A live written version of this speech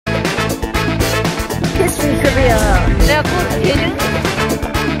history trivia. They are called pigeons.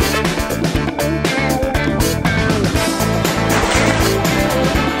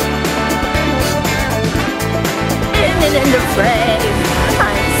 In the frame.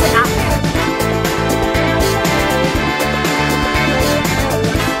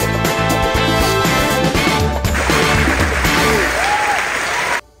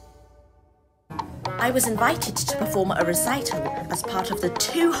 I was invited to perform a recital as part of the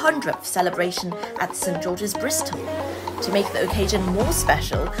 200th celebration at St George's, Bristol. To make the occasion more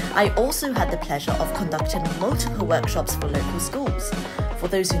special, I also had the pleasure of conducting multiple workshops for local schools. For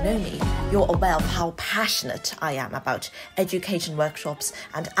those who know me, you're aware of how passionate I am about education workshops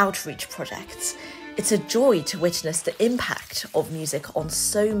and outreach projects. It's a joy to witness the impact of music on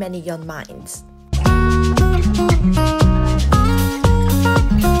so many young minds.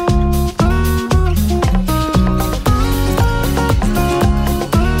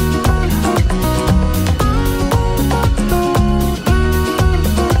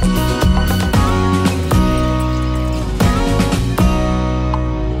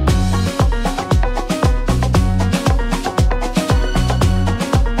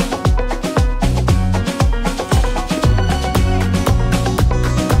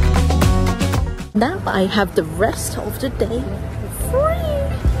 Now I have the rest of the day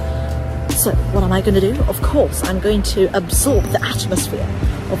free. So what am I going to do? Of course, I'm going to absorb the atmosphere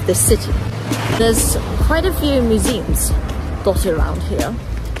of this city. There's quite a few museums dotted around here.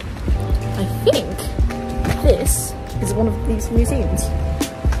 I think this is one of these museums.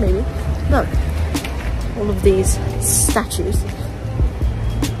 Maybe. No. All of these statues.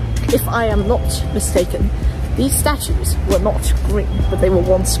 If I am not mistaken, these statues were not green, but they were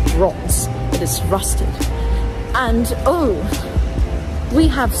once bronze. It is rusted. And oh, we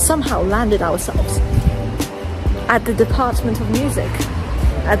have somehow landed ourselves at the Department of Music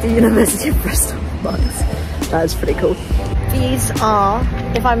at the University of Bristol. Nice. That is pretty cool. These are,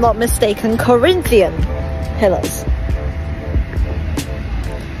 if I'm not mistaken, Corinthian pillars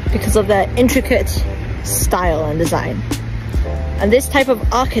because of their intricate style and design. And this type of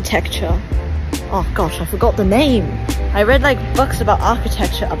architecture, oh gosh, I forgot the name. I read like books about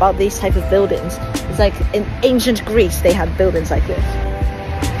architecture, about these type of buildings. It's like in ancient Greece, they had buildings like this.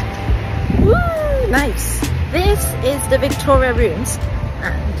 Woo, nice. This is the Victoria Ruins,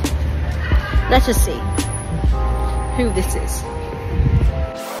 and let us see who this is.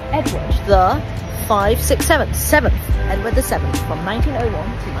 Edward the 7th, Edward the 7th, from 1901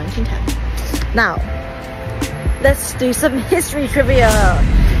 to 1910. Now, let's do some history trivia.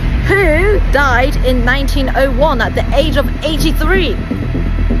 Who died in 1901 at the age of 83?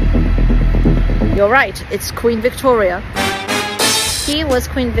 You're right, it's Queen Victoria. He was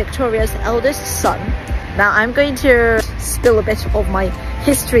Queen Victoria's eldest son. Now I'm going to spill a bit of my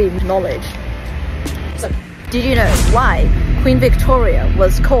history knowledge. So, did you know why Queen Victoria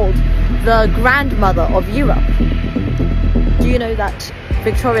was called the grandmother of Europe? Do you know that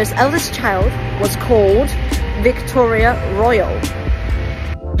Victoria's eldest child was called Victoria Royal?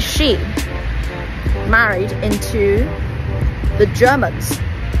 She married into the Germans,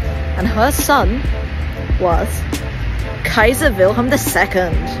 and her son was Kaiser Wilhelm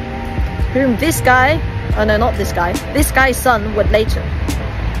II, whom this guy, oh no, not this guy, this guy's son would later.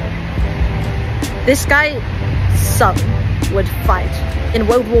 This guy's son would fight in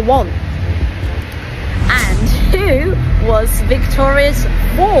World War I. And who was Victoria's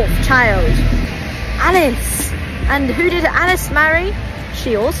 4th child? Alice. And who did Alice marry?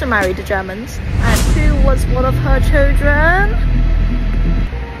 She also married the Germans. And who was one of her children?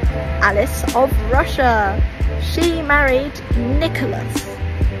 Alice of Russia. She married Nicholas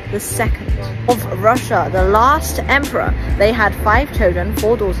II of Russia, the last emperor. They had 5 children,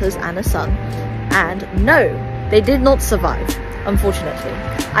 4 daughters and a son. And no, they did not survive, unfortunately.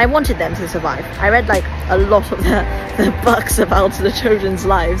 I wanted them to survive. I read like a lot of the books about the children's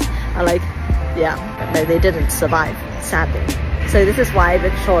lives, and like, yeah, no, they didn't survive, sadly. So this is why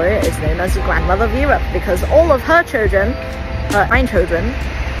Victoria is known as the grandmother of Europe, because all of her children, 9 children,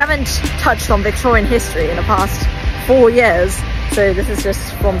 haven't touched on Victorian history in the past 4 years. So this is just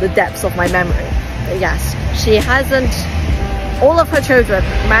from the depths of my memory. But yes, she hasn't, all of her children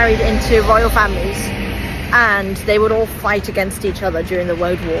married into royal families, and they would all fight against each other during the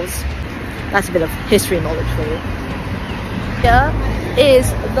world wars. That's a bit of history knowledge for you. Here is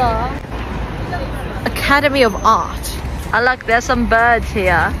the Academy of Art. And look, there's some birds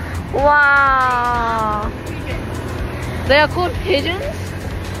here. Wow! They are called pigeons?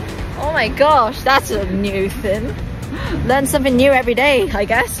 Oh my gosh, that's a new thing. Learn something new every day, I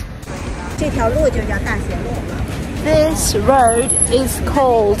guess. 这条路就叫大学路。This road is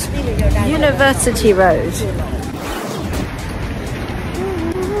called University Road.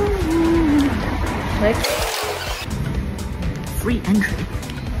 Free entry.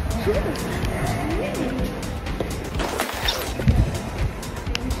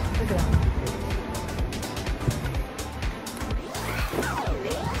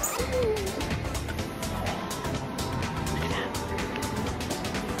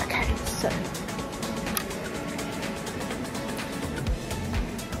 Okay, so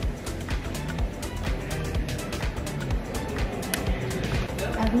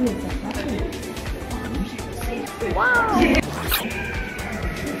wow!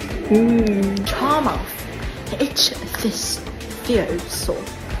 Charmer. It's this fioso.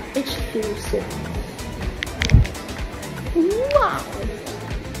 It's fioso. Wow!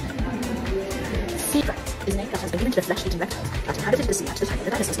 Sea rat is an egg that has been given to the flesh-eating reptiles that inhabited the sea at the time of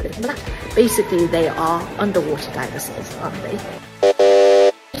the dinosaurs were living on the land. Basically, they are underwater dinosaurs, aren't they?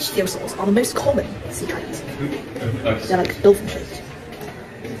 Ichthyosaurs are the most common sea dragons. They're like dolphin-shaped.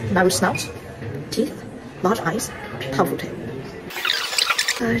 Narrow snout, teeth, large eyes, powerful tail.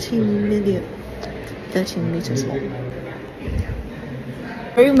 13 meters long.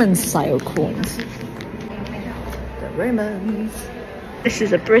 Roman-style coins. The Romans. This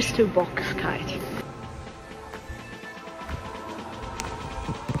is a Bristol box kite.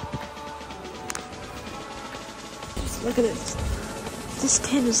 Just look at this. This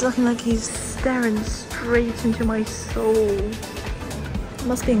kid is looking like he's staring straight into my soul. It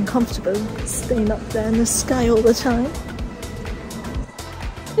must be uncomfortable staying up there in the sky all the time.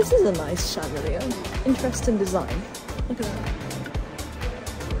 This is a nice chandelier. Interesting design. Look at that.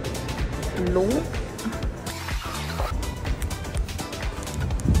 Long.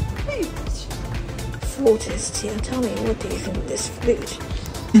 Flautist here. Tell me, what do you think of this flute?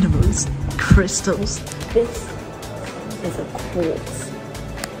 Minerals, crystals. This is a quartz.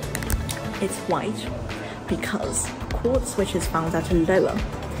 It's white because quartz, which is found at a lower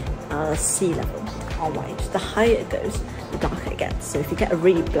sea level, are white. The higher it goes, the darker it gets. So if you get a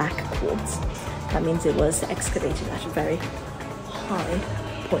really black quartz, that means it was excavated at a very high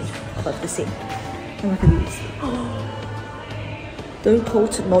point above the sea. And look at these. They're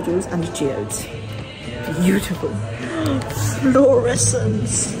called nodules and geodes. Beautiful.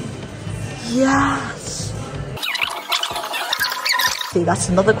 Fluorescence. Yes. See, that's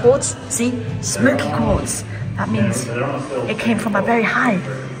another quartz. See, smoky quartz. That means it came from a very high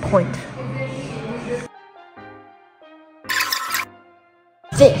point.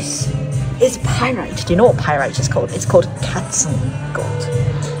 This is pyrite. Do you know what pyrite is called? It's called Katzen gold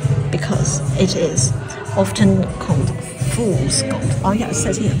because it is often called fool's gold. Oh yeah, it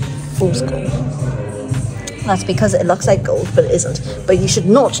says here, fool's gold. That's because it looks like gold, but it isn't. But you should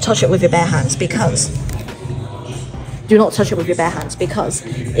not touch it with your bare hands because... Do not touch it with your bare hands because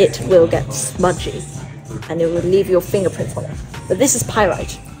it will get smudgy and it will leave your fingerprints on it. But this is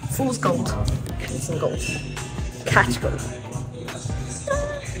pyrite. Fool's gold. Katzen gold. Cat gold.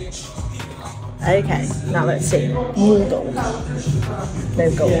 Okay, now let's see. More gold. No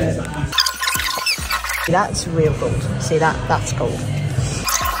gold. Yeah. That's real gold. See that? That's gold.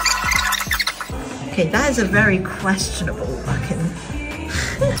 Okay, that is a very questionable looking.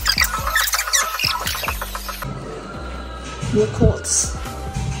 More quartz.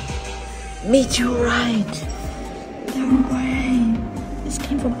 Meteorite. No way. This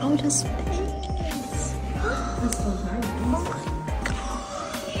came from outer space.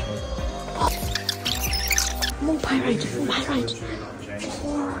 More pyrite, more pyrite.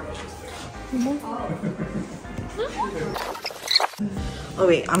 More. Oh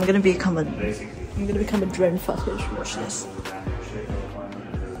wait, I'm gonna become a drone footage. Watch this.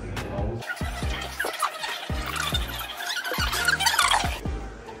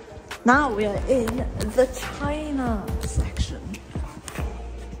 Now we are in the China section.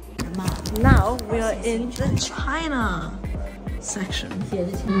 Now we are in the China section. 这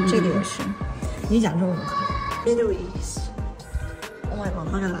个也是。你讲中文吗？ Middle East. Oh my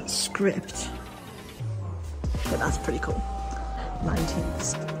god, look at that script. Okay, that's pretty cool.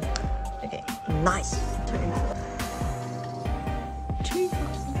 19th. Okay, nice. 2000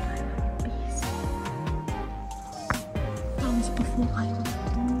 BC. That was before I was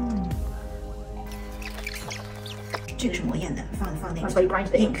born. 这个是磨砚的，放那个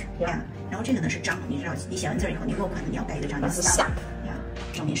ink， 呀。然后这个呢是章，你知道，你写完字以后，你落款你要盖一个章，叫 stamp 呀，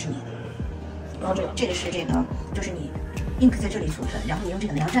上面是你的。然后这个是这个，就是你 ink 在这里储存，然后你用这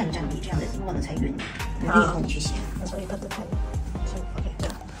个呢要蘸一蘸笔，这样的墨呢才匀，匀了以后你去写。所以它的太 OK， 这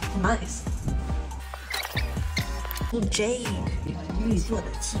样 nice。Jade 玉做的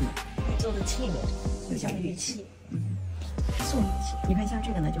器皿，就像玉器。塑一起。你看像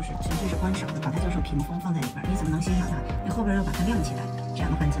这个呢，就是纯粹是观赏的，把它就是屏风放在里边，你怎么能欣赏它？你后边要把它亮起来，这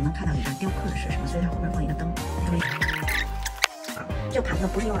样的话你才能看到里边雕刻的是什么。所以它后边放一个灯，这个盘子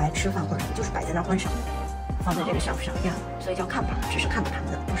不是用来吃饭或者就是摆在那观赏的，放在这个shelf上呀，所以叫看盘，只是看的盘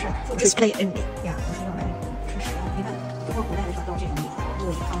子，不是 display only 呀，不是用来吃食用。你看，中国古代的时候都是这种礼的，因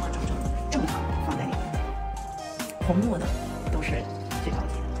为方方正正的，正常放在里面，红木的都是最高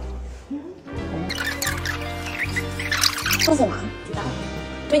级的。舒服吗？知道。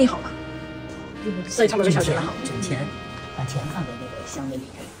对你好吗？所以他们就小学了好。整钱，把钱放在那个箱子里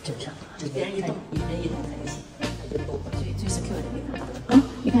面，整上，别人一动才就行，它就动了。最 secure 的地方。啊，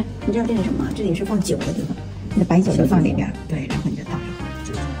你看，你知道这是什么吗？这里是放酒的地方，你的白酒就放里边，对，然后你就倒上。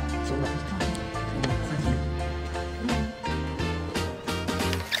酒了就倒，放进。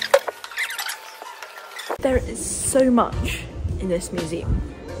There is so much in this museum.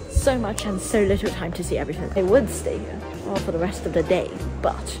 So much and so little time to see everything. I would stay here for the rest of the day,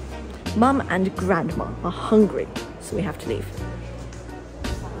 but Mum and Grandma are hungry, so we have to leave.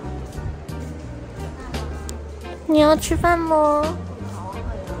 你要吃饭吗？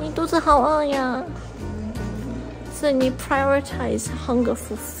你肚子好饿呀。所以你 prioritize hunger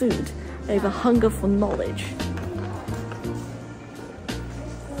for food over hunger for knowledge.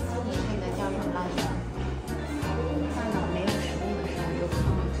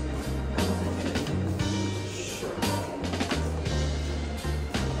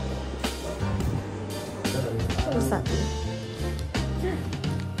 What does that do?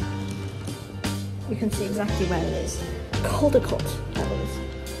 You can see exactly where it is. Caldecott feathers.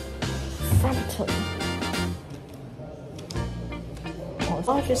 Frampton. The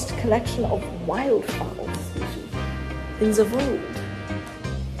largest collection of wildfowl species in the world.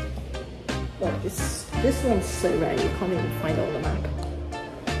 Well, this one's so rare you can't even find it on the map.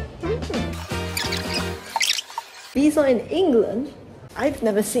 These are in England. I've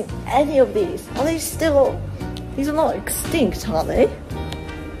never seen any of these. Are they still... These are not extinct, are they?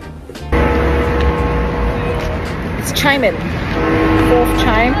 It's chiming. Fourth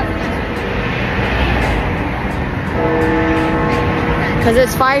chime. Because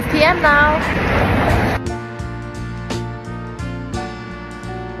it's 5 p.m. now.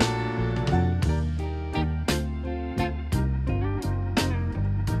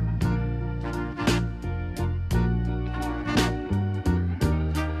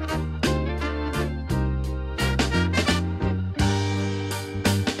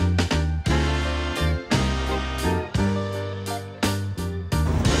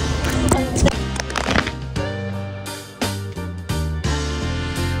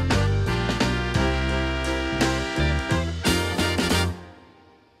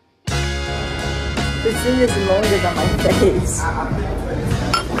 This thing is longer than my face.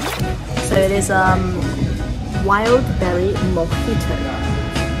 So it is wild berry mojito.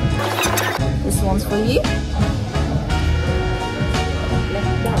 This one's for you.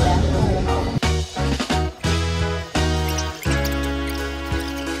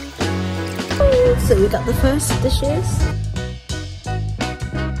 So we got the first dishes.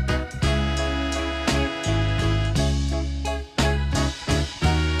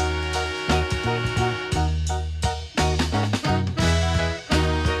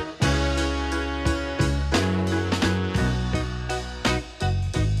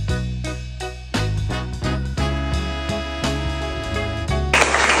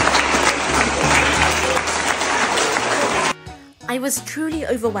 I was truly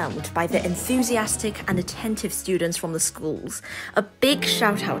overwhelmed by the enthusiastic and attentive students from the schools. A big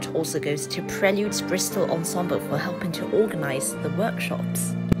shout out also goes to Preludes Bristol Ensemble for helping to organise the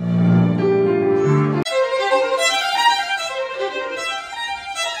workshops.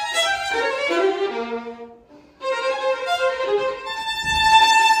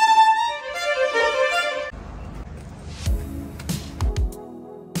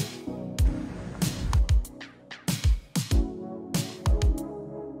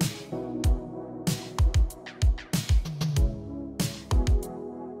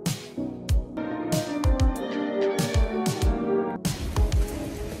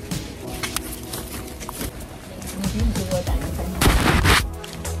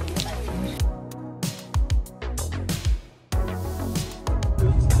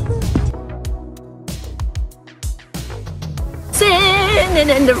 Singing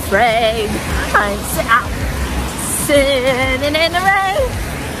in the rain, I'm singing in the rain.